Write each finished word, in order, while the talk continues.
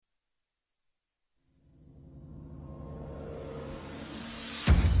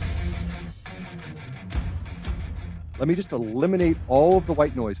Let me just eliminate all of the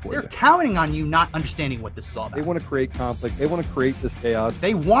white noise for They're you. counting on you not understanding what this is all about. They want to create conflict. They want to create this chaos.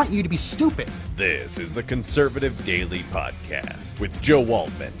 They want you to be stupid. This is the Conservative Daily Podcast with Joe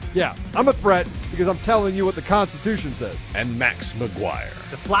Waldman Yeah, I'm a threat because I'm telling you what the Constitution says. and Max McGuire.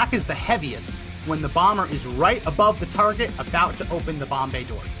 The flak is the heaviest when the bomber is right above the target about to open the bomb bay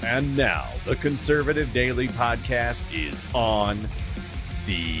doors. And now, the Conservative Daily Podcast is on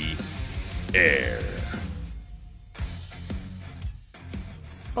the air.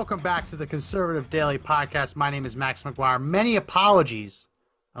 Welcome back to the Conservative Daily Podcast. My name is Max McGuire. Many apologies.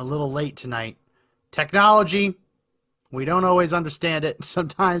 A little late tonight. Technology, we don't always understand it.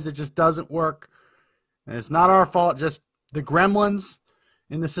 Sometimes it just doesn't work. And it's not our fault. Just the gremlins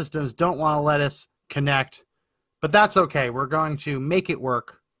in the systems don't want to let us connect. But that's okay. We're going to make it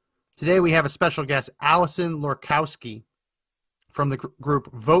work. Today we have a special guest, Allison Lorkowski from the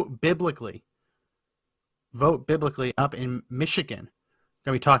group Vote Biblically. Vote Biblically up in Michigan.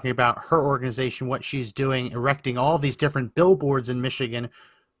 Going to be talking about her organization, what she's doing, erecting all these different billboards in Michigan,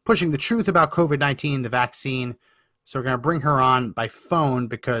 pushing the truth about COVID-19, the vaccine. So we're going to bring her on by phone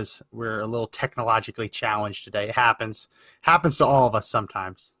because we're a little technologically challenged today. It happens to all of us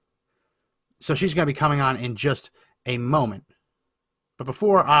sometimes. So she's going to be coming on in just a moment. But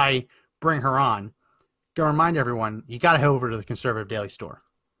before I bring her on, I'm going to remind everyone, you got to head over to the Conservative Daily Store.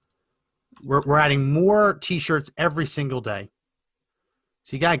 We're adding more t-shirts every single day.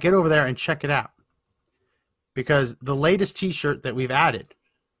 So you got to get over there and check it out. Because the latest t-shirt that we've added,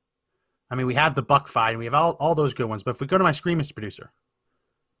 I mean, we have the Buck Fight and we have all those good ones. But if we go to my screen, Mr. Producer,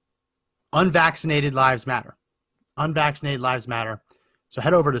 Unvaccinated Lives Matter. Unvaccinated Lives Matter. So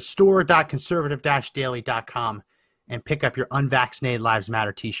head over to store.conservative-daily.com and pick up your Unvaccinated Lives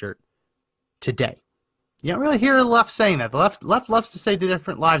Matter t-shirt today. You don't really hear the left saying that. The left loves to say the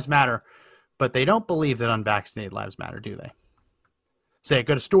different lives matter, but they don't believe that unvaccinated lives matter, do they? Say,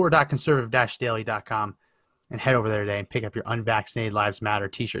 go to store.conservative-daily.com and head over there today and pick up your Unvaccinated Lives Matter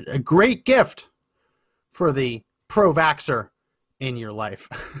t-shirt. A great gift for the pro-vaxxer in your life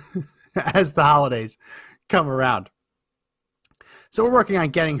as the holidays come around. So we're working on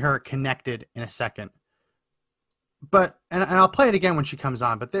getting her connected in a second. But and I'll play it again when she comes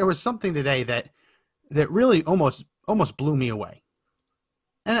on, but there was something today that really almost blew me away.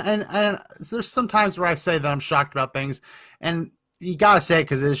 And there's some times where I say that I'm shocked about things, and you got to say it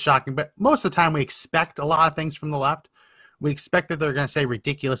because it is shocking, but most of the time we expect a lot of things from the left. We expect that they're going to say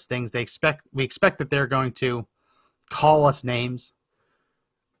ridiculous things. We expect that they're going to call us names.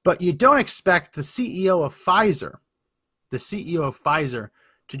 But you don't expect the CEO of Pfizer,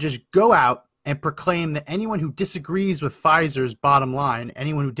 to just go out and proclaim that anyone who disagrees with Pfizer's bottom line,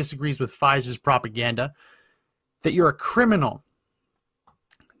 anyone who disagrees with Pfizer's propaganda, that you're a criminal.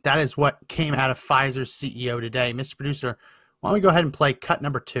 That is what came out of Pfizer's CEO today. Mr. Producer, why don't we go ahead and play cut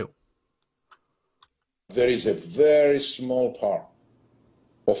number 2? There is a very small part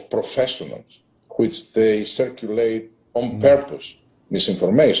of professionals which they circulate on purpose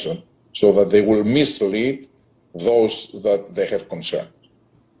misinformation so that they will mislead those that they have concern.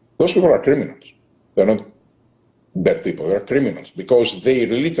 Those people are criminals. They're not bad people. They're criminals because they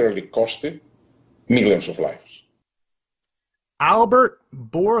literally costed millions of lives. Albert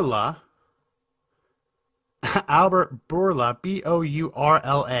Bourla, Bourla,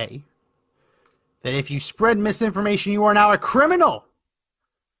 that if you spread misinformation, you are now a criminal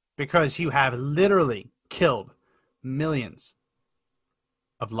because you have literally killed millions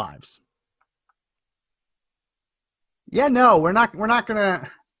of lives. Yeah, no, we're not gonna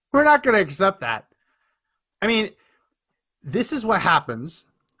accept that. I mean, this is what happens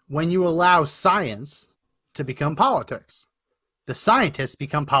when you allow science to become politics. The scientists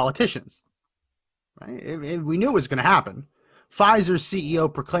become politicians. Right? We knew it was going to happen. Pfizer's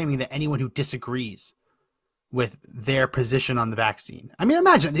CEO proclaiming that anyone who disagrees with their position on the vaccine. I mean,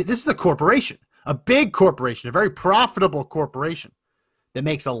 imagine, this is a corporation, a big corporation, a very profitable corporation that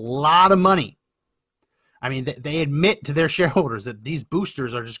makes a lot of money. I mean, they admit to their shareholders that these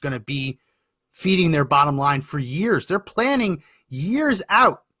boosters are just going to be feeding their bottom line for years. They're planning years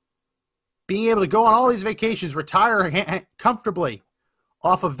out, being able to go on all these vacations, retire comfortably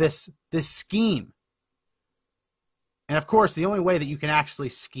off of this scheme. And of course, the only way that you can actually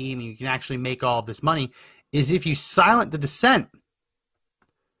scheme and you can actually make all of this money is if you silence the dissent.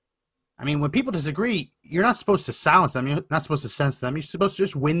 I mean, when people disagree, you're not supposed to silence them. You're not supposed to censor them. You're supposed to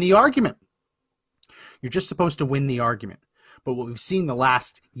just win the argument. You're just supposed to win the argument. But what we've seen the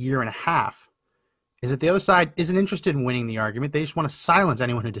last year and a half is that the other side isn't interested in winning the argument. They just want to silence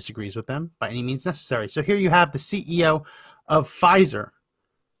anyone who disagrees with them by any means necessary. So here you have the CEO of Pfizer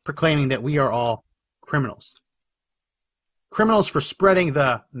proclaiming that we are all criminals. Criminals for spreading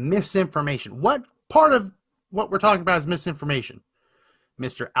the misinformation. What part of what we're talking about is misinformation,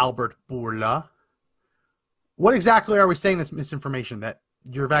 Mr. Albert Bourla? What exactly are we saying that's misinformation? That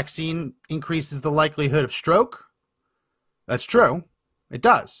your vaccine increases the likelihood of stroke? That's true. It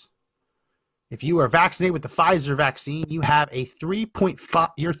does. If you are vaccinated with the Pfizer vaccine, you have a 3.5,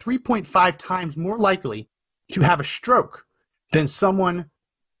 you're 3.5 times more likely to have a stroke than someone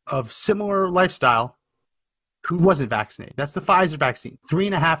of similar lifestyle who wasn't vaccinated. That's the Pfizer vaccine.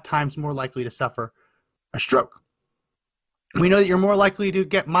 3.5 times more likely to suffer a stroke. We know that you're more likely to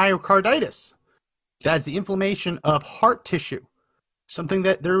get myocarditis. That's the inflammation of heart tissue. Something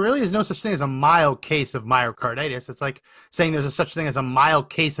that there really is no such thing as a mild case of myocarditis. It's like saying there's a such thing as a mild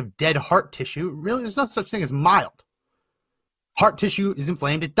case of dead heart tissue. Really, there's no such thing as mild. Heart tissue is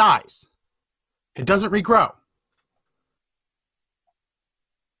inflamed, it dies. It doesn't regrow.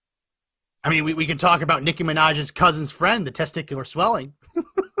 I mean, we can talk about Nicki Minaj's cousin's friend, the testicular swelling.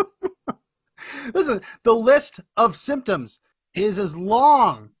 Listen, the list of symptoms is as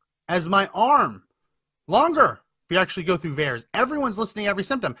long as my arm. Longer if you actually go through VAERS. Everyone's listing every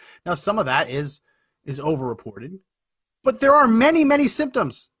symptom. Now, some of that is overreported. But there are many, many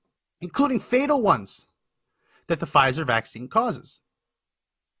symptoms, including fatal ones, that the Pfizer vaccine causes.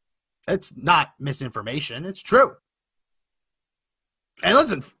 It's not misinformation. It's true. And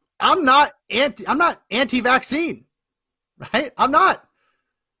listen, I'm not anti-vaccine, right? I'm not.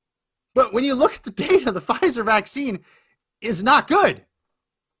 But when you look at the data, the Pfizer vaccine is not good.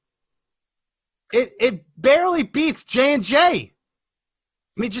 It barely beats J&J. I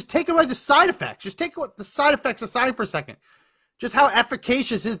mean, just take away the side effects. Just take the side effects aside for a second. Just how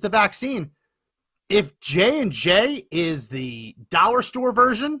efficacious is the vaccine? If J&J is the dollar store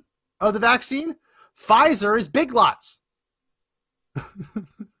version of the vaccine, Pfizer is Big Lots.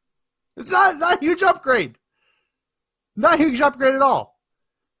 It's not a huge upgrade. Not a huge upgrade at all.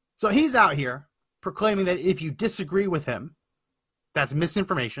 So he's out here proclaiming that if you disagree with him, that's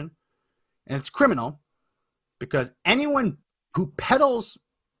misinformation, and it's criminal, because anyone who peddles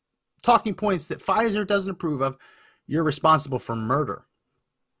talking points that Pfizer doesn't approve of, you're responsible for murder.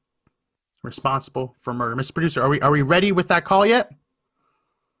 Responsible for murder. Mr. Producer, are we ready with that call yet?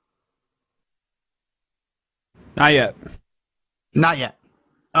 Not yet. Not yet.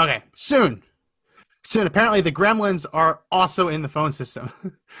 Okay, soon. Soon. Apparently the gremlins are also in the phone system.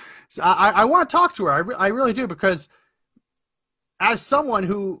 So I want to talk to her. I really do, because as someone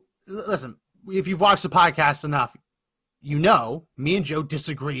who, listen, if you've watched the podcast enough, you know me and Joe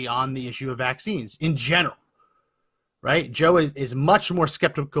disagree on the issue of vaccines in general, right? Joe is much more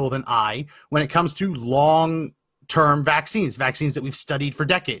skeptical than I when it comes to long-term vaccines that we've studied for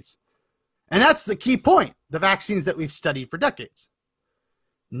decades. And that's the key point, the vaccines that we've studied for decades.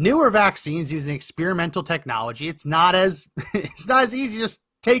 Newer vaccines using experimental technology, it's not as easy to just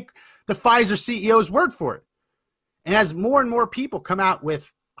take the Pfizer CEO's word for it. And as more and more people come out with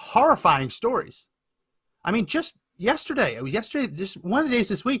horrifying stories, I mean, just yesterday, just one of the days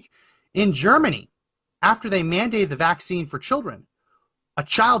this week, in Germany, after they mandated the vaccine for children, a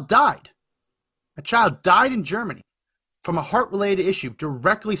child died. A child died in Germany from a heart-related issue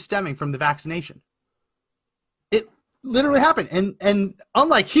directly stemming from the vaccination. It literally happened. And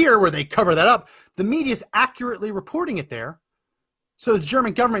unlike here, where they cover that up, the media is accurately reporting it there. So the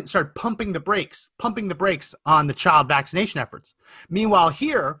German government started pumping the brakes on the child vaccination efforts. Meanwhile,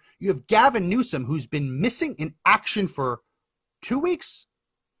 here, you have Gavin Newsom, who's been missing in action for 2 weeks,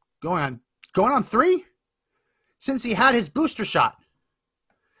 going on 3, since he had his booster shot.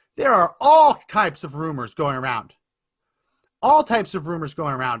 There are all types of rumors going around. All types of rumors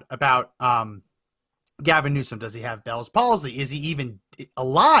going around about Gavin Newsom. Does he have Bell's palsy? Is he even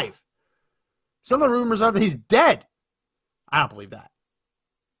alive? Some of the rumors are that he's dead. I don't believe that.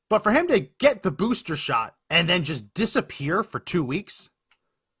 But for him to get the booster shot and then just disappear for 2 weeks,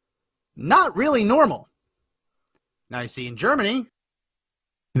 not really normal. Now, you see, in Germany,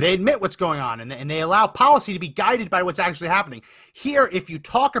 they admit what's going on, and they allow policy to be guided by what's actually happening. Here, if you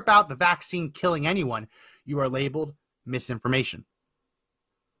talk about the vaccine killing anyone, you are labeled misinformation.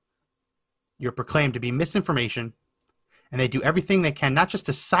 You're proclaimed to be misinformation, and they do everything they can, not just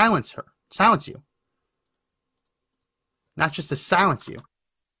to silence you, not just to silence you,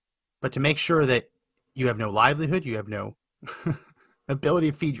 but to make sure that you have no livelihood, you have no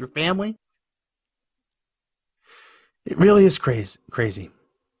ability to feed your family. It really is crazy.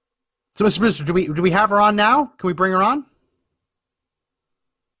 So, Mr. Brewster, do we have her on now? Can we bring her on?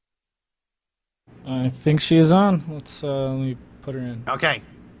 I think she is on. Let me put her in. Okay.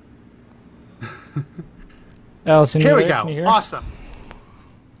 Allison, Here we Can you go. hear us? Awesome.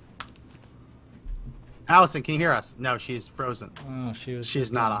 Allison, can you hear us? No, she's frozen. Oh, she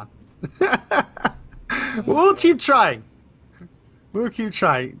is not on. We'll keep trying. We'll keep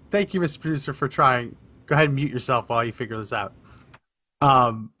trying. Thank you, Mr. Producer, for trying. Go ahead and mute yourself while you figure this out.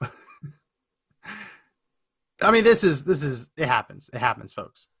 I mean, this is it happens. It happens,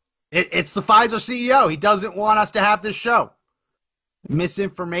 folks. It's the Pfizer CEO. He doesn't want us to have this show.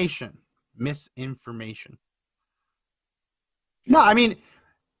 Misinformation. No, I mean,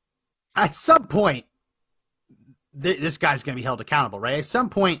 at some point, this guy's going to be held accountable, right? At some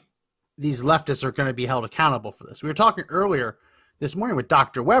point, these leftists are going to be held accountable for this. We were talking earlier this morning with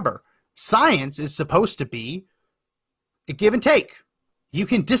Dr. Weber. Science is supposed to be a give and take. You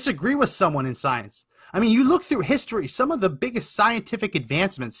can disagree with someone in science. I mean, you look through history, some of the biggest scientific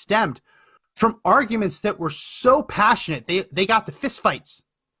advancements stemmed from arguments that were so passionate, they got to fistfights.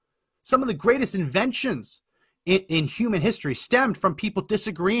 Some of the greatest inventions in human history stemmed from people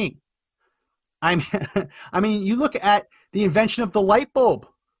disagreeing. I mean, you look at the invention of the light bulb.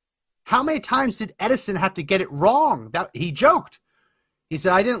 How many times did Edison have to get it wrong? That he joked. He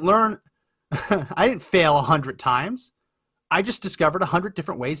said, I didn't fail 100 times. I just discovered 100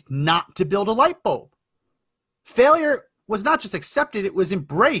 different ways not to build a light bulb. Failure was not just accepted, it was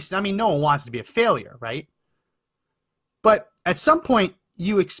embraced. I mean, no one wants to be a failure, right? But at some point,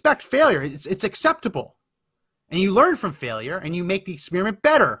 you expect failure. It's acceptable. And you learn from failure, and you make the experiment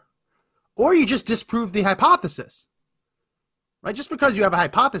better. Or you just disprove the hypothesis. Right? Just because you have a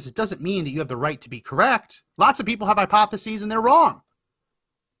hypothesis doesn't mean that you have the right to be correct. Lots of people have hypotheses, and they're wrong.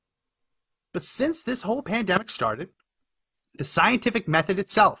 But since this whole pandemic started, the scientific method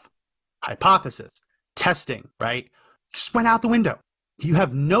itself, hypothesis, testing, right, just went out the window. You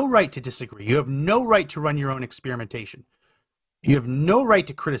have no right to disagree. You have no right to run your own experimentation. You have no right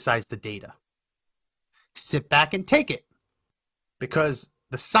to criticize the data. Sit back and take it, because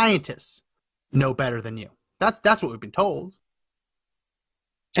the scientists know better than you. That's what we've been told.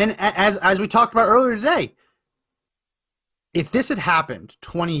 And as we talked about earlier today, if this had happened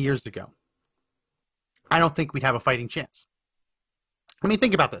 20 years ago, I don't think we'd have a fighting chance. I mean,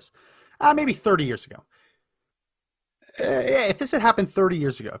 think about this. Maybe 30 years ago. If this had happened 30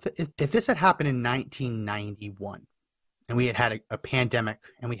 years ago, if this had happened in 1991, and we had a pandemic,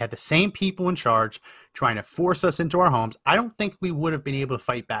 and we had the same people in charge trying to force us into our homes, I don't think we would have been able to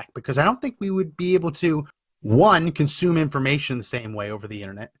fight back, because I don't think we would be able to, one, consume information the same way over the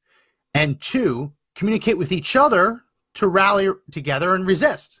internet, and two, communicate with each other to rally together and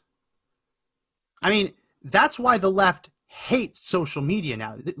resist. I mean, that's why the left hates social media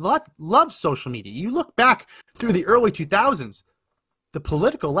now. The left loves social media. You look back through the early 2000s, the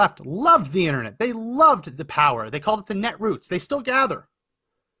political left loved the internet. They loved the power. They called it the netroots. They still gather.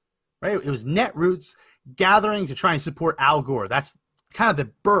 Right? It was netroots gathering to try and support Al Gore. That's kind of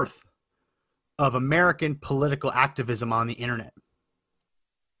the birth of American political activism on the internet.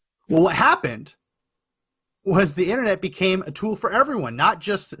 Well, what happened was the internet became a tool for everyone, not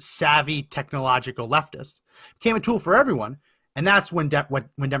just savvy technological leftists. It became a tool for everyone, and that's when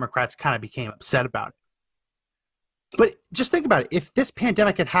Democrats kind of became upset about it. But just think about it. If this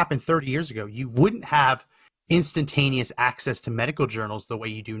pandemic had happened 30 years ago, you wouldn't have instantaneous access to medical journals the way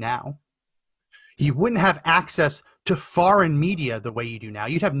you do now. You wouldn't have access to foreign media the way you do now.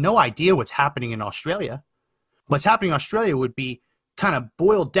 You'd have no idea what's happening in Australia. What's happening in Australia would be kind of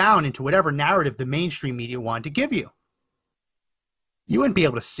boiled down into whatever narrative the mainstream media wanted to give you. You wouldn't be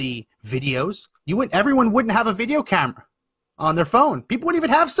able to see videos. Everyone wouldn't have a video camera on their phone. People wouldn't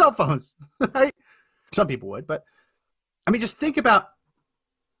even have cell phones, right? Some people would, but I mean, just think about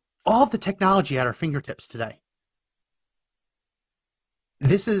all of the technology at our fingertips today.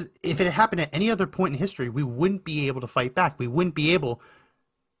 If it had happened at any other point in history, we wouldn't be able to fight back. We wouldn't be able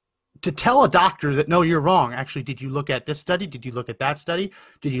to tell a doctor that, no, you're wrong. Actually, did you look at this study? Did you look at that study?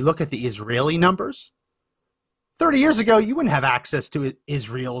 Did you look at the Israeli numbers? 30 years ago, you wouldn't have access to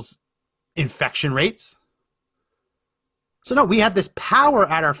Israel's infection rates. So no, we have this power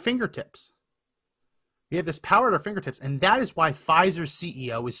at our fingertips. We have this power at our fingertips, and that is why Pfizer's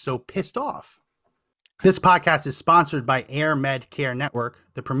CEO is so pissed off. This podcast is sponsored by AirMed Care Network,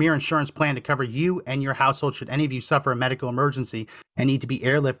 the premier insurance plan to cover you and your household should any of you suffer a medical emergency and need to be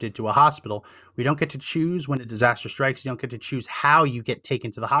airlifted to a hospital. We don't get to choose when a disaster strikes. You don't get to choose how you get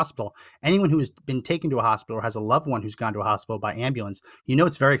taken to the hospital. Anyone who has been taken to a hospital or has a loved one who's gone to a hospital by ambulance, you know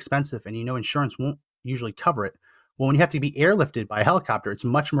it's very expensive, and you know insurance won't usually cover it. Well, when you have to be airlifted by a helicopter, it's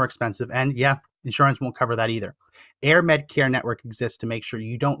much more expensive, and yeah, insurance won't cover that either. AirMed Care Network exists to make sure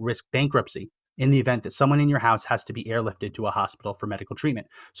you don't risk bankruptcy in the event that someone in your house has to be airlifted to a hospital for medical treatment.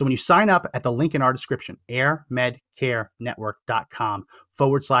 So when you sign up at the link in our description,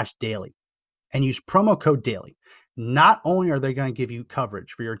 airmedcarenetwork.com/daily, and use promo code DAILY. Not only are they going to give you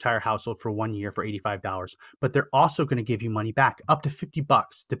coverage for your entire household for 1 year for $85, but they're also going to give you money back up to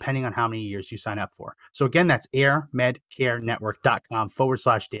 $50 depending on how many years you sign up for. So again, that's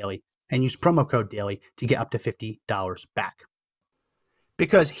airmedcarenetwork.com/daily and use promo code DAILY to get up to $50 back.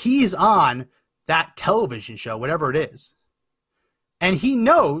 Because he's on that television show, whatever it is, and he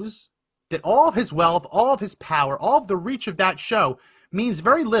knows that all of his wealth, all of his power, all of the reach of that show means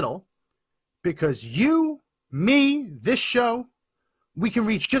very little because you, me, this show, we can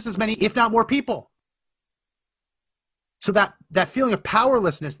reach just as many, if not more people. So that feeling of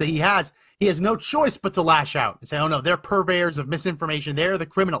powerlessness that he has no choice but to lash out and say, oh no, they're purveyors of misinformation. They're the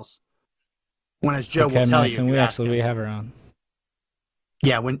criminals. When, as Joe will tell you. We have her on.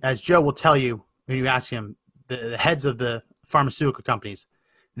 Yeah, as Joe will tell you, when you ask him, the heads of the pharmaceutical companies,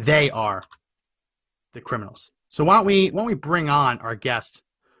 they are the criminals. So why don't we bring on our guest?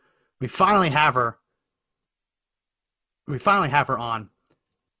 We finally have her on.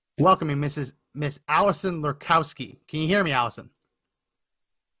 Welcoming Miss Allison Lurkowski. Can you hear me, Allison?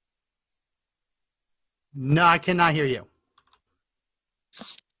 No, I cannot hear you.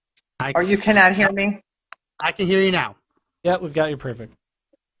 Or you cannot hear me? I can hear you now. Yeah, we've got you perfect.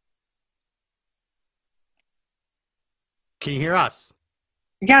 Can you hear us?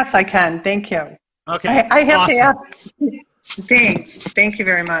 Yes, I can. Thank you. Okay. I have awesome. to ask. Thanks. Thank you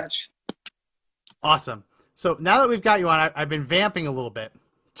very much. Awesome. So now that we've got you on, I've been vamping a little bit.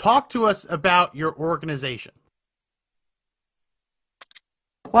 Talk to us about your organization.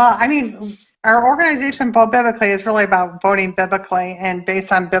 Well, I mean, our organization, Vote Biblically, is really about voting biblically and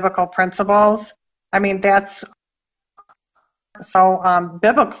based on biblical principles. I mean, that's so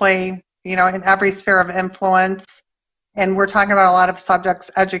biblically, in every sphere of influence. And we're talking about a lot of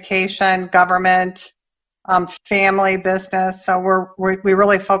subjects: education, government, family, business. So we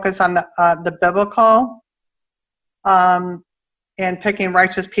really focus on the biblical and picking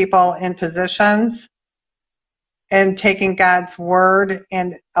righteous people in positions and taking God's word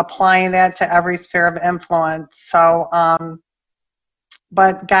and applying that to every sphere of influence. So,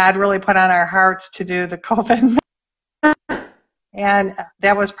 but God really put on our hearts to do the COVID, and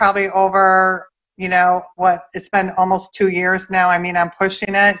that was probably over. It's been almost 2 years now. I mean, I'm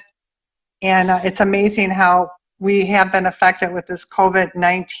pushing it. And it's amazing how we have been affected with this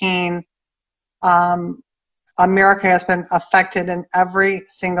COVID-19. America has been affected in every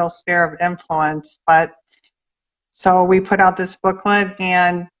single sphere of influence. But so we put out this booklet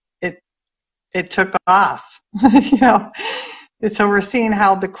and it took off. So we're seeing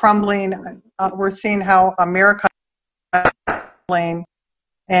how the crumbling, we're seeing how America is crumbling.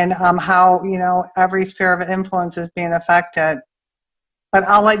 And how, every sphere of influence is being affected. But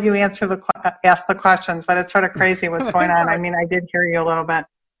I'll let you ask the questions, but it's sort of crazy what's going on. I mean, I did hear you a little bit.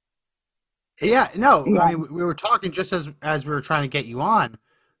 Yeah, no, yeah. I mean, we were talking just as we were trying to get you on,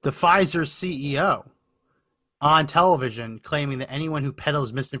 the Pfizer CEO on television claiming that anyone who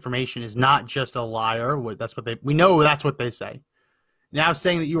peddles misinformation is not just a liar. We know that's what they say. Now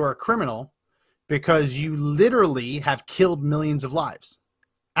saying that you are a criminal because you literally have killed millions of lives.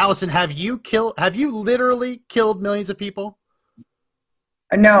 Allison, have you literally killed millions of people?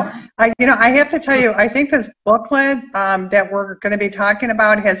 No, I have to tell you, I think this booklet that we're going to be talking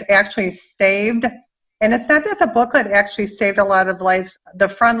about has actually saved, and it's not that the booklet actually saved a lot of lives. The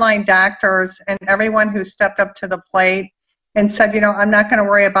frontline doctors and everyone who stepped up to the plate and said, I'm not going to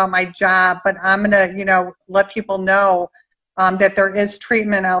worry about my job, but I'm going to, let people know that there is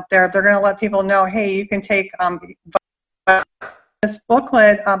treatment out there. They're going to let people know, hey, you can take this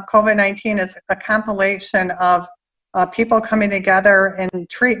booklet, COVID-19, is a compilation of people coming together in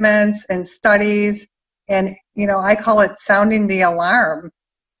treatments and studies, and I call it sounding the alarm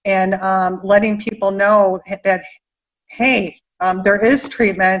and letting people know that, hey, there is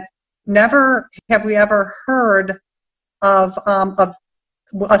treatment. Never have we ever heard of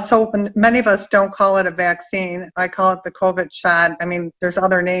so many of us don't call it a vaccine. I call it the COVID shot. I mean, there's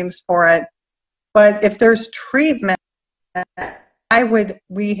other names for it, but if there's treatment,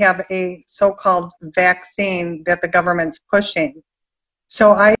 we have a so-called vaccine that the government's pushing.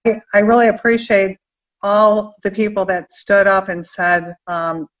 So I really appreciate all the people that stood up and said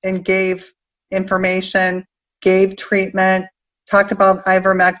and gave information, gave treatment, talked about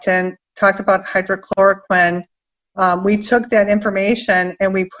ivermectin, talked about hydrochloroquine. We took that information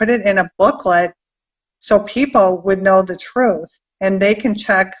and we put it in a booklet so people would know the truth. And they can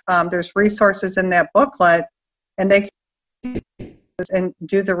check, there's resources in that booklet, and they can and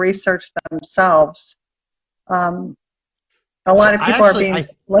do the research themselves. A lot of people are being.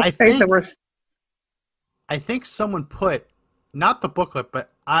 I think someone put not the booklet,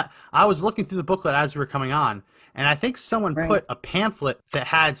 but I was looking through the booklet as we were coming on, and I think someone put a pamphlet that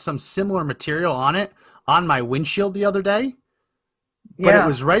had some similar material on it on my windshield the other day, but it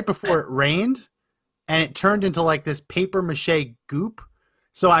was right before it rained, and it turned into like this paper mache goop.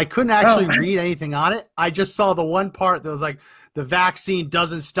 So I couldn't actually read anything on it. I just saw the one part that was like, the vaccine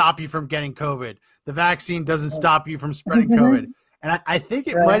doesn't stop you from getting COVID. The vaccine doesn't stop you from spreading COVID. And I think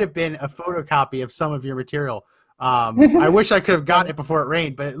it might have been a photocopy of some of your material. I wish I could have gotten it before it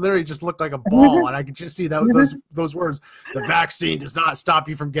rained, but it literally just looked like a ball, and I could just see those words, the vaccine does not stop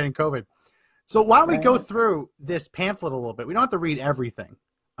you from getting COVID. So why don't we go through this pamphlet a little bit? We don't have to read everything.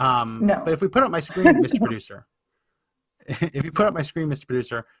 But if we put up my screen, Mr. Producer,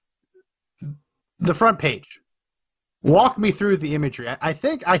 the front page, walk me through the imagery. I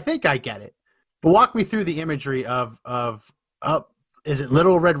think I get it, but walk me through the imagery of is it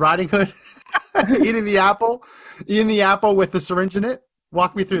Little Red Riding Hood eating the apple with the syringe in it?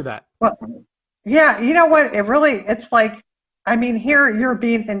 Walk me through that. Well, yeah, you know what? It's like, I mean, here you're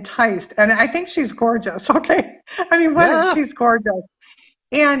being enticed, and I think she's gorgeous. Okay, I mean, she's gorgeous.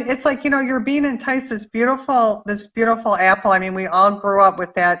 And it's like, you're being enticed, this beautiful apple. I mean, we all grew up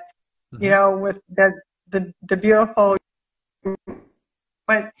with that, with the beautiful,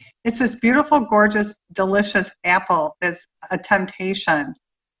 but it's this beautiful, gorgeous, delicious apple that's a temptation.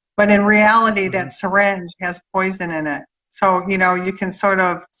 But in reality, that syringe has poison in it. So, you can sort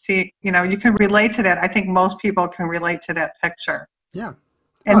of see, you can relate to that. I think most people can relate to that picture. Yeah.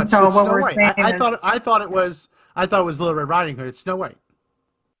 And it's what Snow we're White. saying I thought it was Little Red Riding Hood. It's Snow White.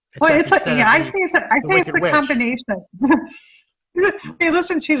 It's like, I think it's a combination. Hey,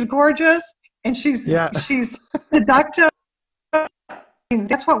 listen, she's gorgeous and she's seductive. I mean,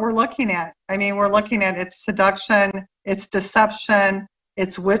 that's what we're looking at. I mean, we're looking at its seduction, its deception,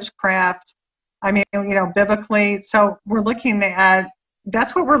 its witchcraft. I mean, biblically. So we're looking at,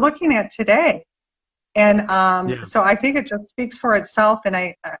 that's what we're looking at today. And so I think it just speaks for itself. And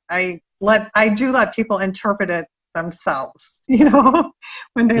I do let people interpret it themselves,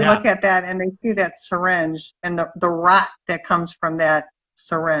 when they look at that and they see that syringe and the rot that comes from that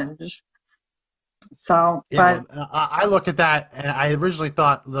syringe. So, I look at that and I originally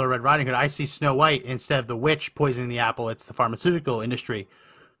thought Little Red Riding Hood. I see Snow White instead of the witch poisoning the apple. It's the pharmaceutical industry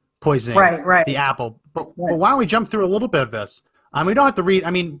poisoning the apple. But why don't we jump through a little bit of this? We don't have to read. I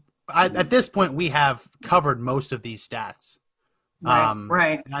mean, at this point, we have covered most of these stats.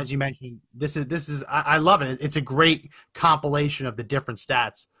 Right. And as you mentioned, this is I love it. It's a great compilation of the different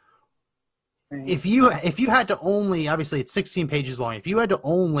stats. Right. If you had to only, obviously it's 16 pages long. If you had to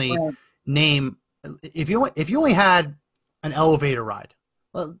only name, if you only had an elevator ride,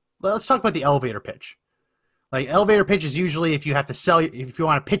 let's talk about the elevator pitch. Like, elevator pitch is usually if you have to if you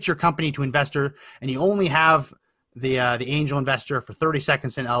want to pitch your company to investor and you only have the angel investor for 30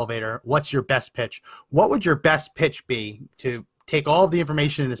 seconds in elevator. What's your best pitch? What would your best pitch be to take all of the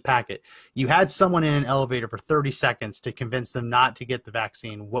information in this packet? You had someone in an elevator for 30 seconds to convince them not to get the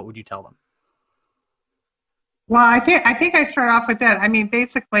vaccine. What would you tell them? Well, I think I start off with that. I mean,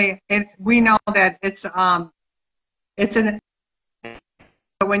 basically, we know that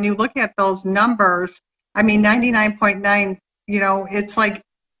when you look at those numbers, I mean, 99.9, it's like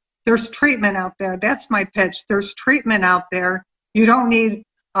there's treatment out there. That's my pitch. There's treatment out there. You don't need,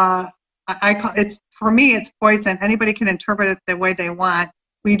 for me, it's poison. Anybody can interpret it the way they want.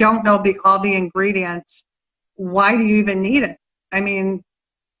 We don't know all the ingredients. Why do you even need it? I mean,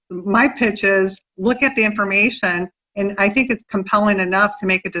 my pitch is look at the information, and I think it's compelling enough to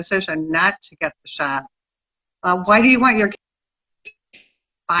make a decision not to get the shot. Why do you want your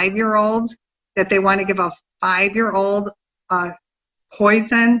 5-year-olds that they want to give a 5-year-old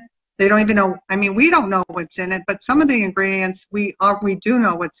poison? They don't even know. I mean, we don't know what's in it, but some of the ingredients we do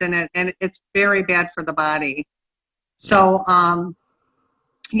know what's in it, and it's very bad for the body. So,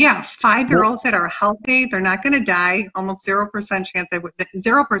 5-year-olds that are healthy, they're not going to die. Almost 0% chance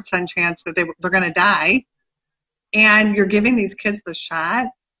that they're going to die. And you're giving these kids the shot.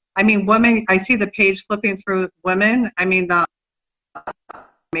 I mean, women. I see the page flipping through women. I mean,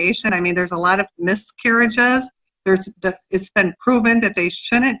 there's a lot of miscarriages. It's been proven that they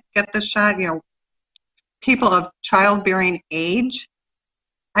shouldn't get the shot. People of childbearing age.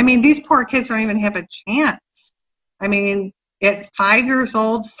 I mean, these poor kids don't even have a chance. I mean, at 5 years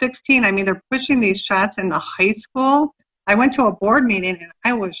old, 16, I mean, they're pushing these shots in the high school. I went to a board meeting and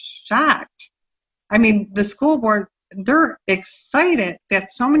I was shocked. I mean, the school board, they're excited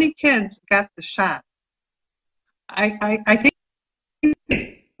that so many kids got the shot. I think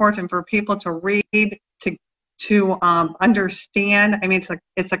it's important for people to read, to understand. I mean,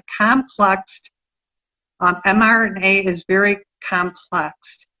 it's a complex mRNA is very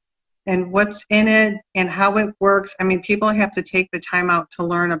complex. And what's in it and how it works, I mean, people have to take the time out to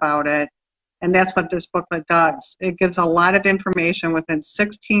learn about it. And that's what this booklet does. It gives a lot of information within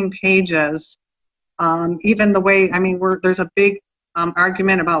 16 pages. Even the way, I mean, there's a big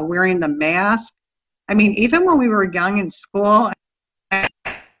argument about wearing the mask. I mean, even when we were young in school,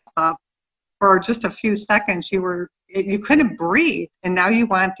 for just a few seconds, you couldn't breathe. And now you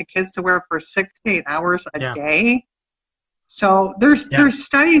want the kids to wear it for 6 to 8 hours a day. So there's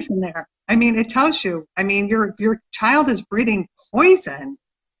studies in there. I mean, it tells you, I mean, your child is breathing poison.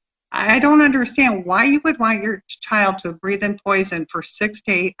 I don't understand why you would want your child to breathe in poison for 6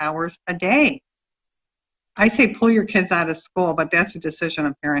 to 8 hours a day. I say pull your kids out of school, but that's a decision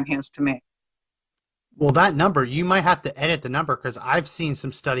a parent has to make. Well, that number, you might have to edit the number, because I've seen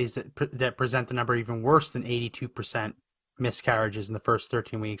some studies that present the number even worse than 82% miscarriages in the first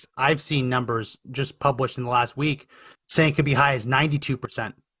 13 weeks. I've seen numbers just published in the last week saying it could be high as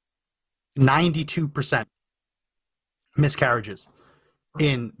 92%. 92% miscarriages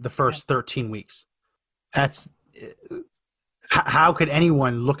in the first 13 weeks. That's how could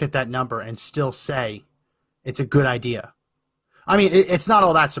anyone look at that number and still say it's a good idea? I mean, it's not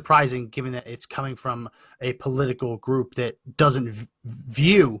all that surprising given that it's coming from a political group that doesn't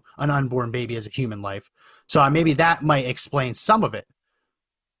view an unborn baby as a human life. So maybe that might explain some of it.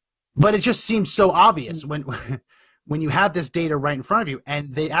 But it just seems so obvious when you have this data right in front of you,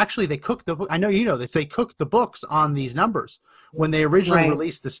 and they cooked the book. I know you know this. They cooked the books on these numbers. When they originally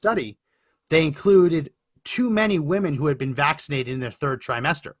released the study, they included too many women who had been vaccinated in their third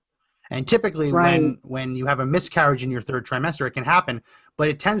trimester. And typically when you have a miscarriage in your third trimester, it can happen, but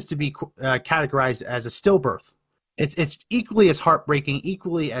it tends to be categorized as a stillbirth. It's equally as heartbreaking,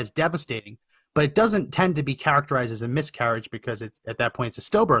 equally as devastating, but it doesn't tend to be characterized as a miscarriage because at that point it's a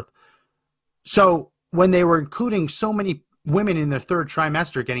stillbirth. So when they were including so many women in their third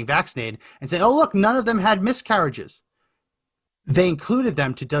trimester getting vaccinated and saying, oh, look, none of them had miscarriages, they included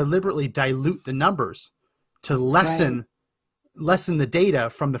them to deliberately dilute the numbers to lessen the data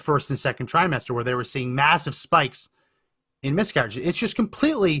from the first and second trimester where they were seeing massive spikes in miscarriages. It's just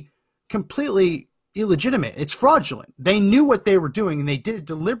completely illegitimate. It's fraudulent. They knew what they were doing, and they did it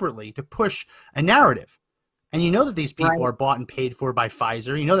deliberately to push a narrative. And you know that these people are bought and paid for by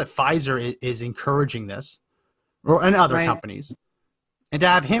Pfizer. You know that Pfizer is encouraging this, and other companies. And to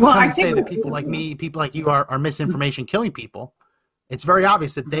have him come and say that people like me, people like you are misinformation killing people, it's very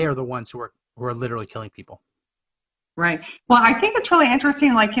obvious that they are the ones who are literally killing people. Right. Well, I think it's really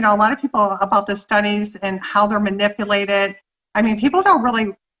interesting, like, you know, a lot of people about the studies and how they're manipulated. I mean, people don't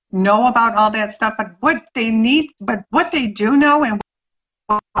really know about all that stuff, but what they do know and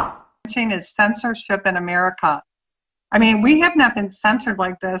what is censorship in America. I mean, we have not been censored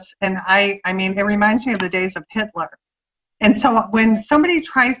like this, and I mean, it reminds me of the days of Hitler. And so when somebody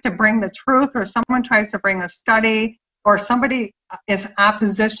tries to bring the truth, or someone tries to bring a study, or somebody is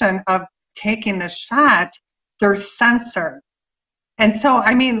opposition of taking the shot, they're censored. And so,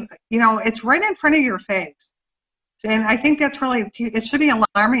 I mean, you know, it's right in front of your face. And I think that's really, it should be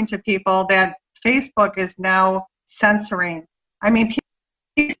alarming to people that Facebook is now censoring. I mean,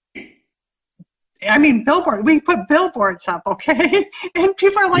 billboards, we put billboards up, okay? And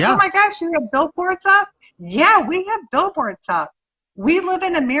people are like, oh my gosh, you have billboards up? Yeah, we have billboards up. We live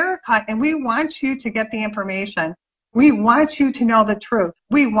in America, and we want you to get the information. We want you to know the truth.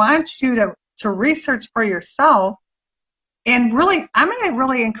 We want you to research for yourself. And really, I'm going to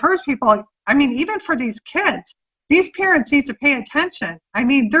really encourage people, I mean, even for these kids, these parents need to pay attention. I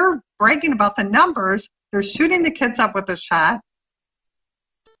mean, they're bragging about the numbers. They're shooting the kids up with a shot.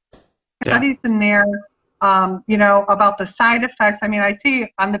 Studies in there, you know, about the side effects. I mean, I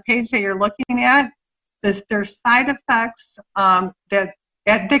see on the page that you're looking at, there's side effects that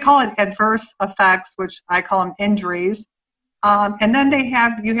they call it adverse effects, which I call them injuries. And then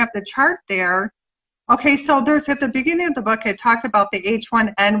you have the chart there. Okay, so there's at the beginning of the book, it talked about the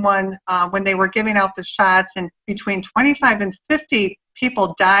H1N1 when they were giving out the shots, and between 25 and 50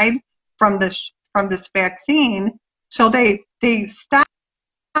 people died from this vaccine. So they stopped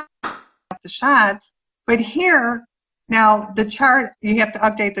the shots. But here, now the chart, you have to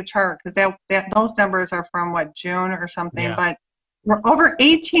update the chart because those numbers are from June or something. Yeah. But we're over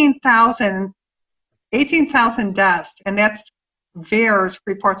 18,000 deaths, and that's VAERS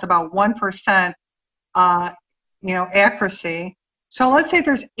reports about 1%, accuracy. So let's say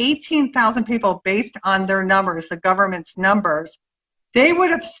there's 18,000 people based on their numbers, the government's numbers. They would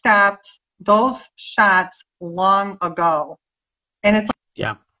have stopped those shots long ago. And it's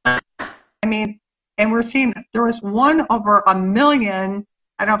I mean, and we're seeing there was one over 1 million.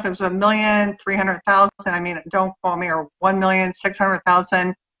 I don't know if it was 1,300,000, I mean, don't quote me, or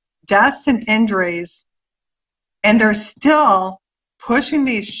 1,600,000 deaths and injuries, and they're still pushing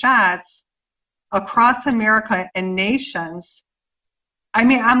these shots across America and nations. I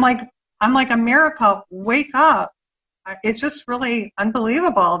mean, I'm like, America, wake up. It's just really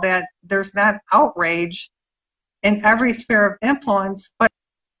unbelievable that there's not outrage in every sphere of influence, but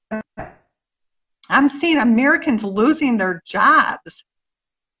I'm seeing Americans losing their jobs.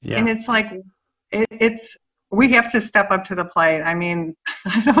 Yeah. And it's like, we have to step up to the plate. I mean,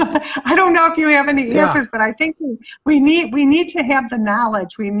 I don't know if you have any answers, but I think we need to have the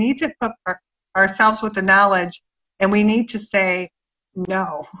knowledge. We need to put ourselves with the knowledge, and we need to say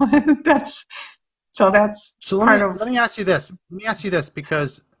no. So let me ask you this.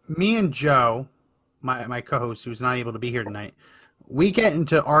 Because me and Joe, my co-host, who's not able to be here tonight, we get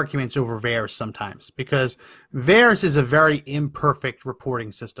into arguments over VAERS sometimes, because VAERS is a very imperfect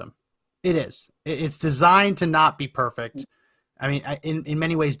reporting system. It is. It's designed to not be perfect. I mean, in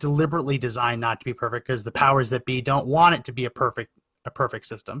many ways, deliberately designed not to be perfect, because the powers that be don't want it to be a perfect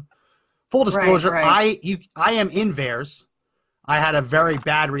system. Full disclosure, right. I am in VAERS. I had a very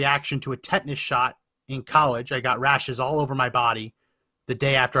bad reaction to a tetanus shot in college. I got rashes all over my body the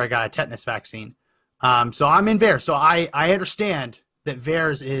day after I got a tetanus vaccine. So I'm in VAERS. So I understand that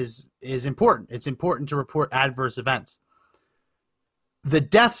VAERS is important. It's important to report adverse events. The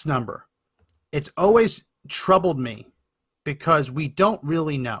deaths number, it's always troubled me because we don't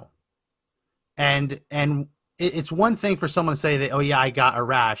really know. And it's one thing for someone to say that, oh yeah, I got a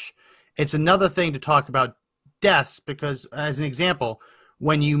rash. It's another thing to talk about deaths, because as an example,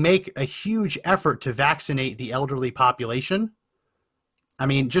 when you make a huge effort to vaccinate the elderly population, I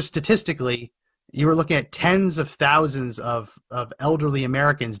mean, just statistically, you were looking at tens of thousands of elderly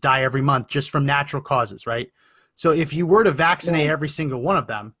Americans die every month just from natural causes, right? So if you were to vaccinate every single one of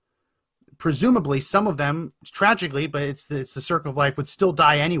them, presumably some of them, tragically, but it's the circle of life, would still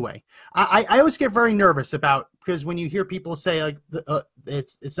die anyway. I always get very nervous about, because when you hear people say like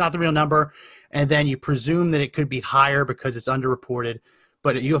it's not the real number, and then you presume that it could be higher because it's underreported,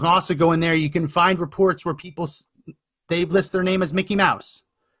 but you can also go in there, you can find reports where people, they list their name as Mickey Mouse,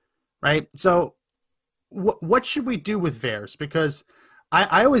 right? So what should we do with VAERS? Because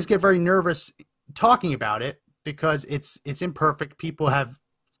I always get very nervous talking about it, because it's imperfect. People have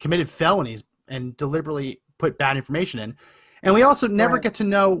committed felonies and deliberately put bad information in. And we also never get to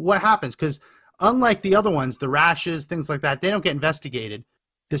know what happens, because unlike the other ones, the rashes, things like that, they don't get investigated.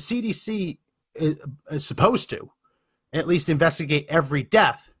 The CDC is supposed to at least investigate every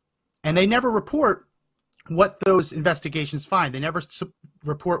death, and they never report what those investigations find. They never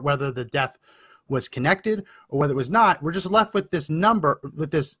report whether the death was connected or whether it was not. We're just left with this number, with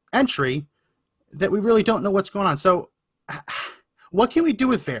this entry that we really don't know what's going on. So what can we do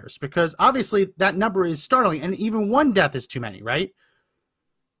with VAERS? Because obviously that number is startling, and even one death is too many, right?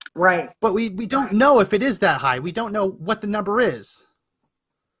 Right. But we don't know if it is that high. We don't know what the number is.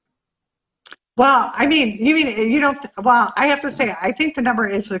 Well, I mean, you don't, well, I have to say, I think the number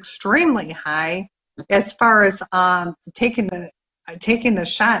is extremely high as far as taking the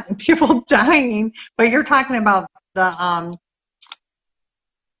shot and people dying, but you're talking about the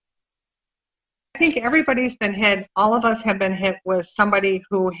I think everybody's been hit. All of us have been hit with somebody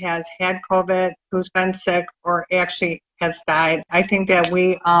who has had COVID, who's been sick, or actually has died. I think that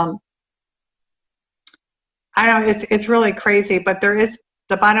we I don't know, it's really crazy, but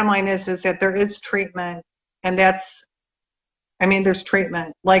the bottom line is that there is treatment, and there's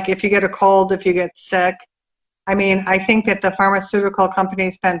treatment. Like if you get a cold, if you get sick, I think that the pharmaceutical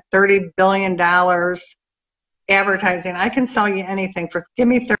companies spent $30 billion advertising. I can sell you anything give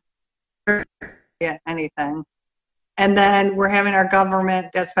me 30, anything. And then we're having our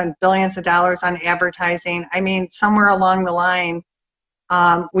government that spent billions of dollars on advertising. Somewhere along the line,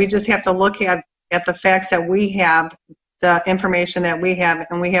 we just have to look at the facts that we have, the information that we have,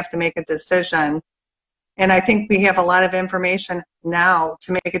 and we have to make a decision. And I think we have a lot of information now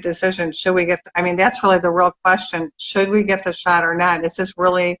to make a decision. Should we that's really the real question. Should we get the shot or not? Is this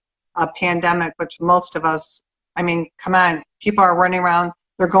really a pandemic, which most of us, come on, people are running around,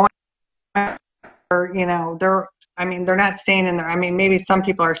 they're going, they're not staying in their, maybe some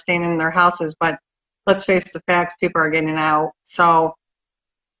people are staying in their houses, but let's face the facts, people are getting out. So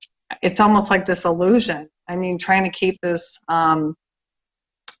it's almost like this illusion. Trying to keep this,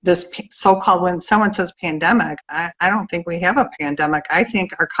 this so-called, when someone says pandemic, I don't think we have a pandemic. I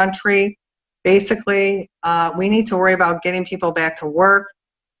think our country, basically, we need to worry about getting people back to work.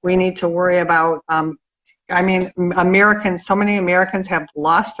 We need to worry about, Americans, so many Americans have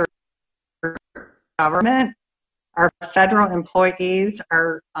lost their government. Our federal employees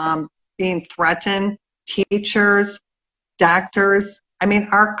are being threatened, teachers, doctors. I mean,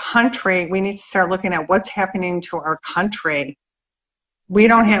 our country, we need to start looking at what's happening to our country. We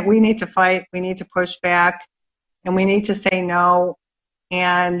need to fight, we need to push back, and we need to say no.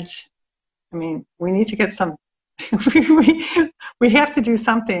 And I mean, we need to get some, we have to do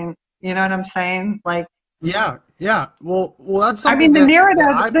something, you know what I'm saying? Like, yeah. Well, that's I something. mean, the narrative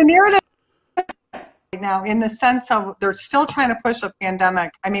right now, in the sense of they're still trying to push a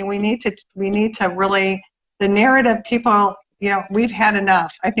pandemic. I mean, we need to really, the narrative, people, you know, we've had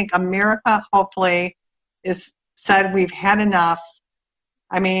enough. I think America hopefully is said we've had enough.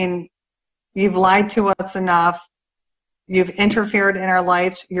 I mean, you've lied to us enough. You've interfered in our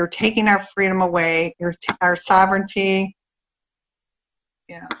lives. You're taking our freedom away. Our sovereignty.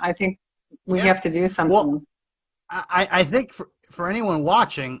 Yeah, I think we have to do something. Well, I think for anyone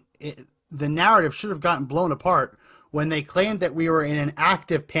watching, the narrative should have gotten blown apart when they claimed that we were in an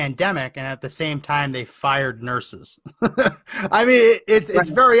active pandemic, and at the same time they fired nurses. I mean, it's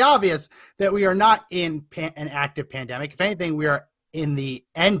very obvious that we are not in an active pandemic. If anything, we are in the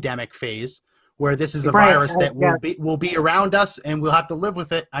endemic phase, where this is a virus that will be around us, and we'll have to live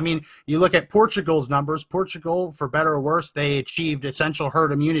with it. I mean, you look at Portugal's numbers. Portugal, for better or worse, they achieved essential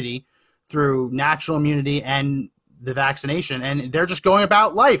herd immunity through natural immunity and the vaccination, and they're just going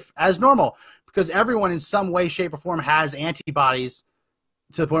about life as normal because everyone in some way, shape, or form has antibodies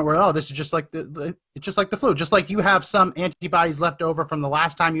to the point where, oh, this is just like it's just like the flu. Just like you have some antibodies left over from the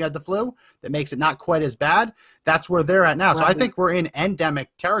last time you had the flu that makes it not quite as bad. That's where they're at now. Right. So I think we're in endemic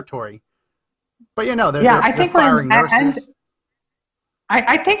territory. But they're firing nurses.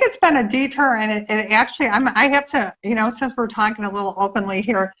 I think it's been a detour, and it actually, I have to, since we're talking a little openly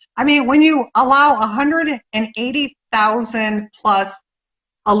here, I mean, when you allow 180,000 plus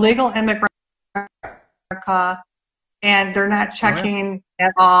illegal immigrants in America, and they're not checking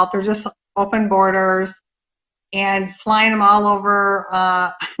at all, they're just open borders and flying them all over,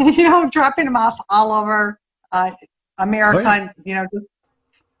 dropping them off all over America,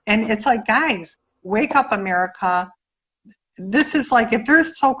 and it's like, guys, wake up, America. This is like, if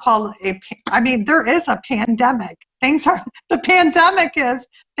there's so-called there is a pandemic. Things are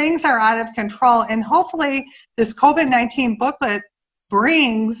out of control, and hopefully this COVID-19 booklet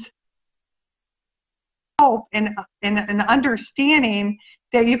brings hope and an understanding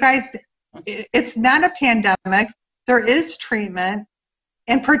that you guys, it's not a pandemic. There is treatment,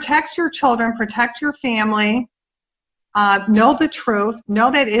 and protect your children, protect your family. Know the truth.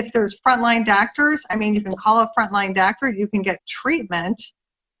 Know that if there's frontline doctors, you can call a frontline doctor. You can get treatment,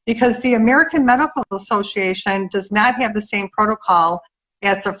 because the American Medical Association does not have the same protocol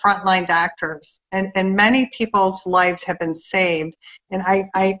as the frontline doctors. And many people's lives have been saved. And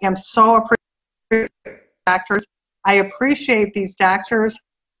I am so appreciative of doctors. I appreciate these doctors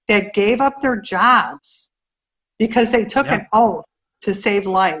that gave up their jobs because they took an oath to save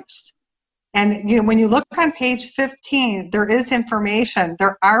lives. And when you look on page 15, there is information.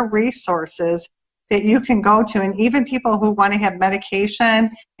 There are resources that you can go to, and even people who want to have medication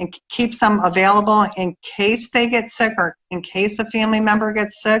and keep some available in case they get sick or in case a family member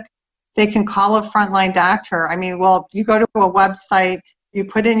gets sick, they can call a frontline doctor. You go to a website, you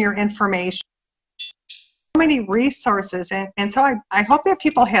put in your information. So many resources, and so I hope that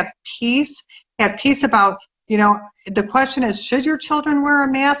people have peace about. The question is, should your children wear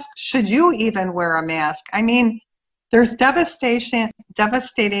a mask? Should you even wear a mask? There's devastating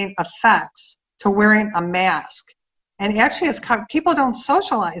effects to wearing a mask. And actually, people don't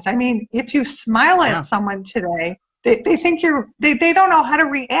socialize. If you smile at someone today, they think they don't know how to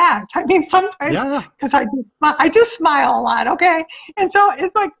react. Sometimes, because I do smile a lot, okay? And so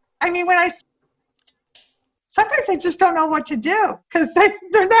it's like, sometimes I just don't know what to do because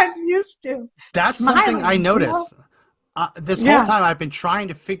they're not used to. That's smiling, something I noticed. This whole time I've been trying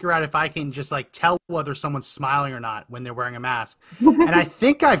to figure out if I can just tell whether someone's smiling or not when they're wearing a mask. And I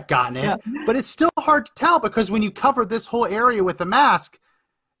think I've gotten it, but it's still hard to tell because when you cover this whole area with a mask,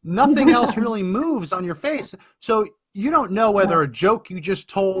 nothing else really moves on your face. So you don't know whether a joke you just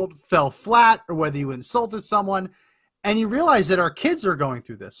told fell flat or whether you insulted someone. And you realize that our kids are going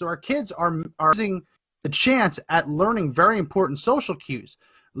through this. So our kids are using the chance at learning very important social cues,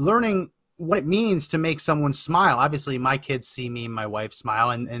 learning what it means to make someone smile. Obviously, my kids see me and my wife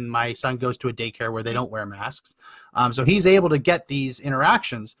smile, and my son goes to a daycare where they don't wear masks. So he's able to get these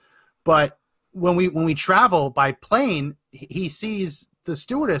interactions. But when we travel by plane, he sees the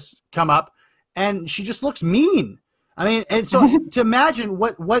stewardess come up, and she just looks mean. And so to imagine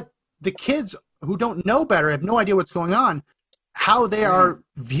what the kids who don't know better, have no idea what's going on, how they are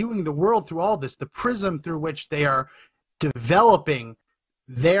viewing the world through all this, the prism through which they are developing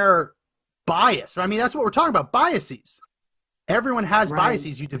their bias. I mean, that's what we're talking about, biases. Everyone has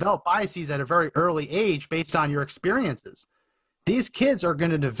biases. You develop biases at a very early age based on your experiences. These kids are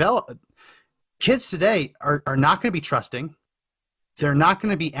going to develop. Kids today are not going to be trusting. They're not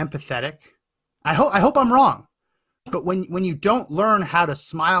going to be empathetic. I hope I'm wrong. But when you don't learn how to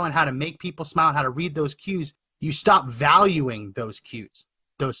smile and how to make people smile and how to read those cues, you stop valuing those cues,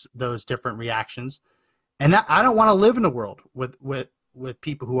 those different reactions. And I don't want to live in a world with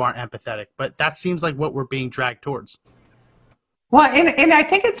people who aren't empathetic, but that seems like what we're being dragged towards. Well, and I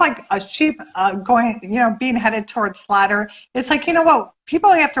think it's like a sheep going, being headed towards slaughter. It's like, you know what?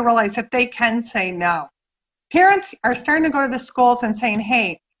 People have to realize that they can say no. Parents are starting to go to the schools and saying,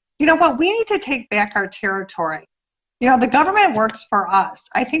 hey, you know what? We need to take back our territory. The government works for us.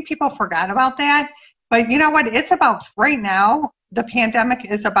 I think people forgot about that. But you know what? It's about, right now, the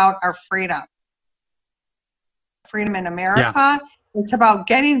pandemic is about our freedom. Freedom in America. Yeah. It's about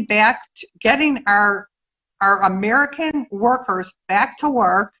getting our American workers back to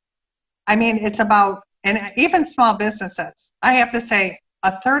work. I mean, it's about, and even small businesses. I have to say,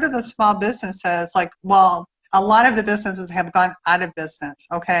 a third of the small businesses, a lot of the businesses have gone out of business,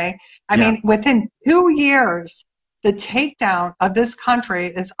 okay? I mean, within 2 years, the takedown of this country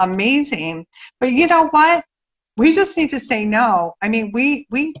is amazing. But you know what? We just need to say no. I mean, we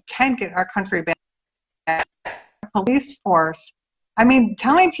can get our country back. Police force. I mean,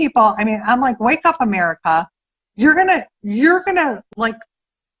 telling people, I'm like, wake up, America. You're gonna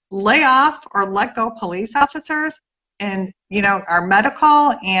lay off or let go police officers and, our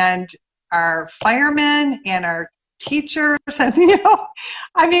medical and our firemen and our teachers. And,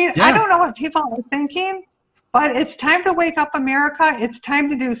 I don't know what people are thinking, but it's time to wake up, America. It's time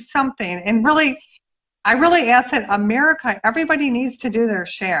to do something. And really, I really ask that America, everybody needs to do their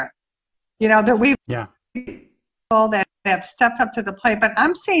share. That we people that have stepped up to the plate, but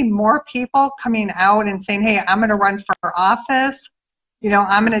I'm seeing more people coming out and saying, hey, I'm going to run for office.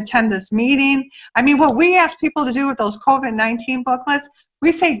 I'm going to attend this meeting. I mean, what we ask people to do with those COVID-19 booklets,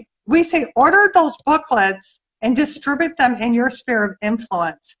 we say order those booklets and distribute them in your sphere of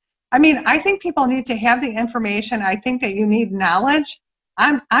influence. I mean, I think people need to have the information. I think that you need knowledge.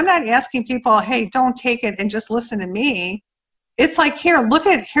 I'm not asking people, hey, don't take it and just listen to me. It's like,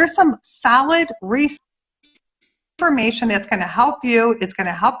 here's some solid research information that's going to help you. It's going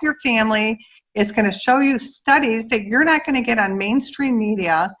to help your family. It's going to show you studies that you're not going to get on mainstream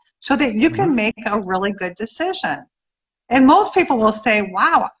media so that you can make a really good decision. And most people will say,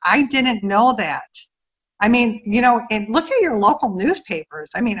 wow, I didn't know that. I mean, and look at your local newspapers.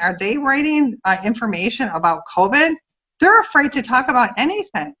 I mean, are they writing information about COVID? They're afraid to talk about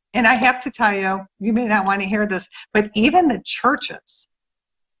anything. And I have to tell you, you may not want to hear this, but even the churches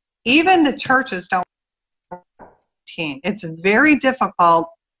don't. It's very difficult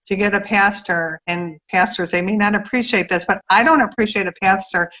to get a pastor, and pastors, they may not appreciate this, but I don't appreciate a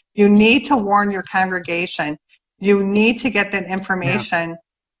pastor. You need to warn your congregation. You need to get that information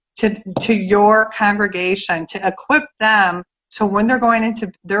to your congregation, to equip them so when they're going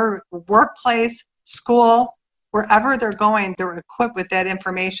into their workplace, school, wherever they're going, they're equipped with that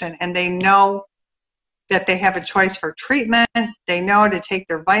information, and they know that they have a choice for treatment, they know to take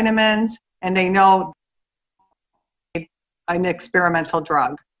their vitamins, and they know an experimental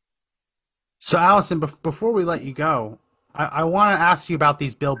drug. So, Allison, before we let you go, I want to ask you about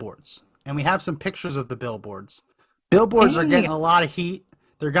these billboards. And we have some pictures of the billboards. Billboards are getting a lot of heat.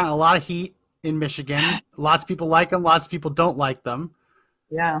 They're getting a lot of heat in Michigan. Lots of people like them. Lots of people don't like them.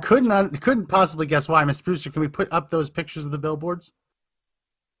 Yeah. Couldn't possibly guess why. Mr. Brewster, can we put up those pictures of the billboards?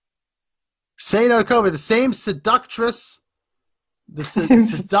 Say no to COVID. The same seductress,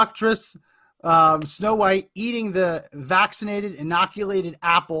 Snow White eating the vaccinated, inoculated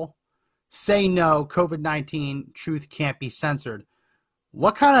apple. Say no, COVID-19. Truth can't be censored.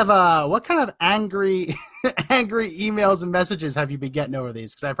 What kind of angry emails and messages have you been getting over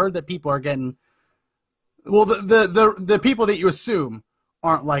these? Because I've heard that people are getting, well, the people that you assume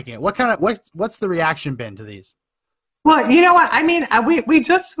aren't liking it. What's the reaction been to these? Well, you know what? I mean, we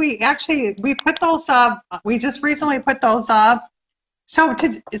put those up. We just recently put those up. So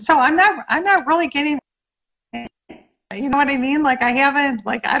I'm not really getting, you know what I mean? Like I haven't,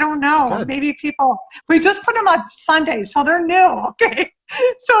 I don't know. Maybe we just put them on Sunday, so they're new. Okay.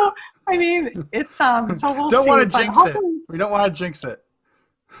 So, I mean, it's, so we'll see. Don't want to jinx it. We don't want to jinx it.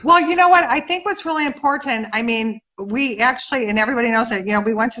 Well, you know what? I think what's really important, I mean, we actually, and everybody knows it,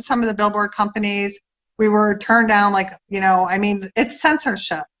 we went to some of the billboard companies. We were turned down, I mean, it's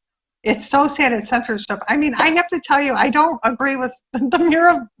censorship. It's so sad it's censorship. I mean, I have to tell you, I don't agree with the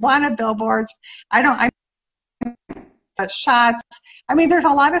marijuana billboards. Shots. I mean, there's a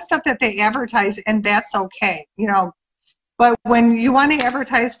lot of stuff that they advertise, and that's okay, you know. But when you want to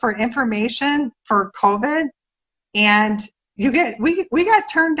advertise for information for COVID, and we got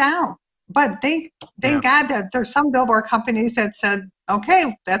turned down. But thank God that there's some billboard companies that said,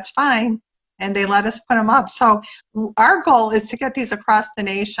 okay, that's fine, and they let us put them up. So our goal is to get these across the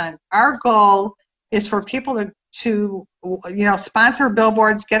nation. Our goal is for people to sponsor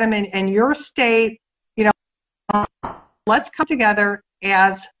billboards, get them in your state. Let's come together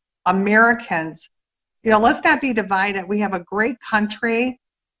as Americans. Let's not be divided. We have a great country.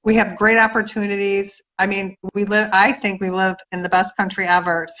 We have great opportunities. I mean, I think we live in the best country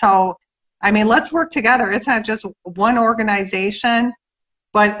ever. So, I mean, let's work together. It's not just one organization,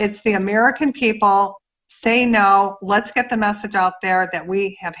 but it's the American people. Say no. Let's get the message out there that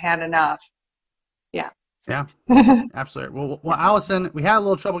we have had enough. Yeah, absolutely. Well, Allison, we had a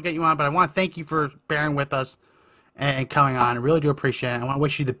little trouble getting you on, but I want to thank you for bearing with us and coming on. I really do appreciate it. I want to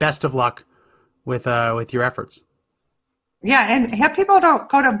wish you the best of luck with your efforts. Yeah, and have people go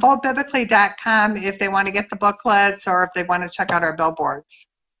to votebiblically.com if they want to get the booklets or if they want to check out our billboards.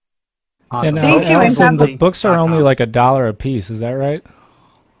 Awesome. And Allison, the books are only like $1 a piece. Is that right?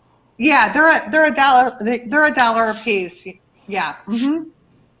 Yeah, they're $1. They're $1 a piece. Yeah. Mm-hmm.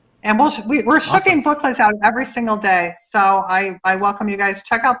 And we're shipping booklets out every single day. So I welcome you guys.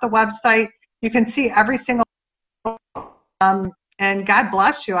 Check out the website. You can see every single and God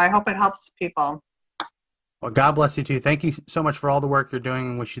bless you. I hope it helps people. Well, God bless you too. Thank you so much for all the work you're doing,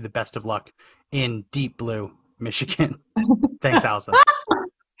 and wish you the best of luck in Deep Blue, Michigan. Thanks, Allison.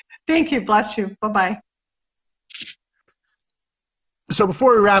 Thank you. Bless you. Bye-bye. So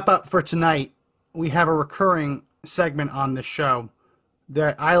before we wrap up for tonight, we have a recurring segment on this show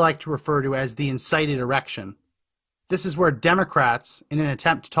that I like to refer to as the incited erection. This is where Democrats, in an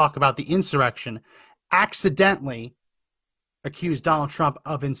attempt to talk about the insurrection, accidentally accuse Donald Trump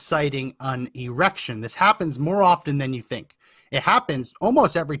of inciting an erection. This happens more often than you think. It happens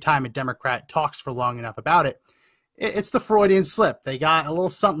almost every time a Democrat talks for long enough about it. It's the Freudian slip. They got a little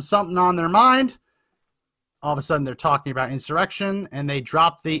something on their mind. All of a sudden, they're talking about insurrection, and they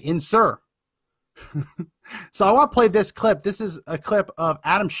drop the insur. So I want to play this clip. This is a clip of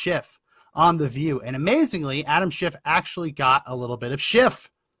Adam Schiff on The View. And amazingly, Adam Schiff actually got a little bit of Schiff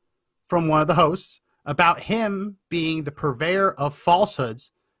from one of the hosts about him being the purveyor of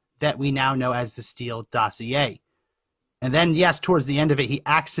falsehoods that we now know as the Steele dossier. And then, yes, towards the end of it, he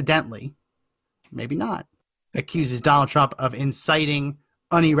accidentally, maybe not, accuses Donald Trump of inciting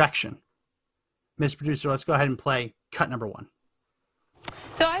an erection. Ms. Producer, let's go ahead and play cut number 1.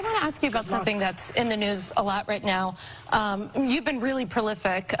 So I want to ask you about something that's in the news a lot right now. You've been really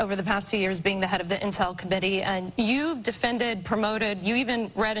prolific over the past few years being the head of the Intel Committee, and you defended, promoted, you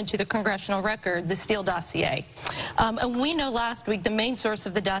even read into the congressional record the Steele dossier. And we know last week the main source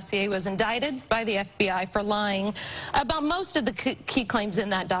of the dossier was indicted by the FBI for lying about most of the key claims in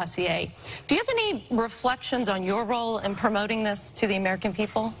that dossier. Do you have any reflections on your role in promoting this to the American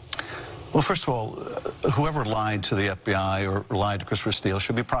people? Well, first of all, whoever lied to the FBI or lied to Christopher Steele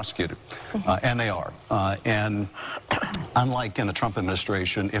should be prosecuted, and they are. And unlike in the Trump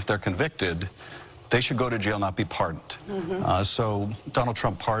administration, if they're convicted, they should go to jail, not be pardoned. So Donald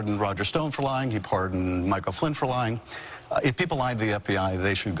Trump pardoned Roger Stone for lying. He pardoned Michael Flynn for lying. If people lied to the FBI,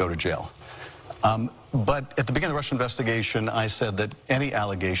 they should go to jail. But at the beginning of the Russia investigation, I said that any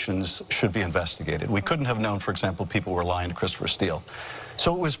allegations should be investigated. We couldn't have known, for example, people were lying to Christopher Steele.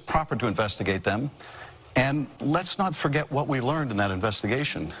 So it was proper to investigate them. And let's not forget what we learned in that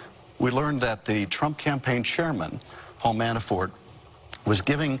investigation. We learned that the Trump campaign chairman, Paul Manafort, was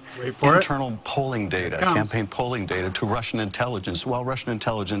giving internal polling data, campaign polling data to Russian intelligence while Russian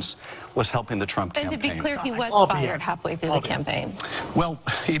intelligence was helping the Trump campaign. And to be clear, he was fired halfway through the campaign. Well,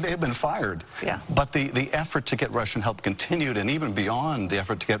 he may have been fired, but the effort to get Russian help continued, and even beyond the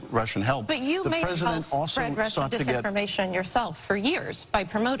effort to get Russian help, but you made posts spread Russian disinformation yourself for years by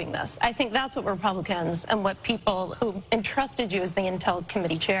promoting this. I think that's what Republicans and what people who entrusted you as the Intel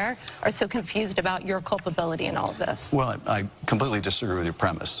Committee chair are so confused about your culpability in all of this. Well, I completely disagree with your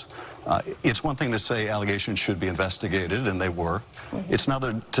premise. It's one thing to say allegations should be investigated, and they were. It's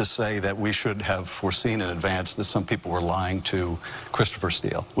another to say that we should have foreseen in advance that some people were lying to Christopher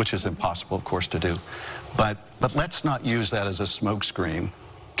Steele, which is impossible, of course, to do. But let's not use that as a smokescreen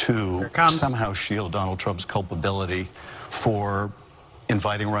to somehow shield Donald Trump's culpability for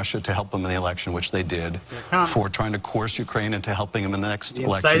inviting Russia to help him in the election, which they did, for trying to coerce Ukraine into helping him in the next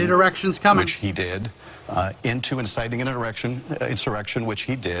election, incited erection's coming, which he did, into inciting an insurrection, which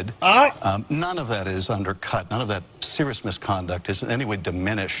he did. None of that is undercut. None of that serious misconduct is in any way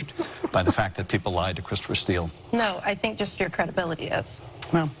diminished by the fact that people lied to Christopher Steele. No, I think just your credibility is.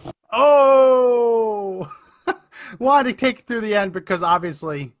 Well. Oh! Wanted to take it through the end because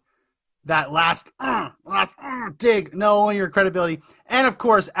obviously that last dig, no, only your credibility. And of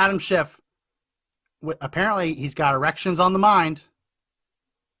course, Adam Schiff, apparently he's got erections on the mind,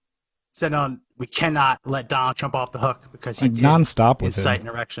 said, no, we cannot let Donald Trump off the hook because he did nonstop with incite an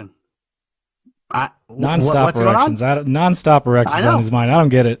erection. Nonstop erections. Nonstop erections on his mind. I don't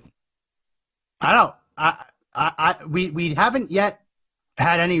get it. I don't. We haven't yet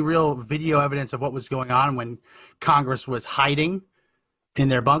had any real video evidence of what was going on when Congress was hiding in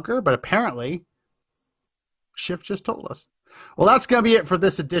their bunker, but apparently Schiff just told us. Well, that's going to be it for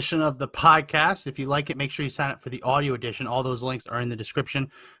this edition of the podcast. If you like it, make sure you sign up for the audio edition. All those links are in the description,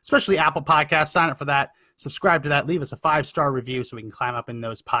 especially Apple Podcasts. Sign up for that. Subscribe to that. Leave us a 5-star review so we can climb up in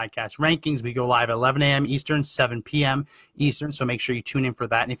those podcast rankings. We go live at 11 a.m. Eastern, 7 p.m. Eastern, so make sure you tune in for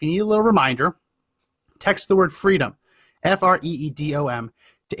that. And if you need a little reminder, text the word FREEDOM, FREEDOM,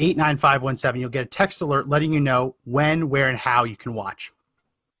 to 89517. You'll get a text alert letting you know when, where, and how you can watch.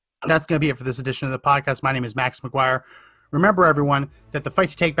 That's going to be it for this edition of the podcast. My name is Max McGuire. Remember, everyone, that the fight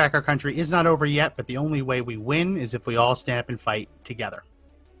to take back our country is not over yet, but the only way we win is if we all stand up and fight together.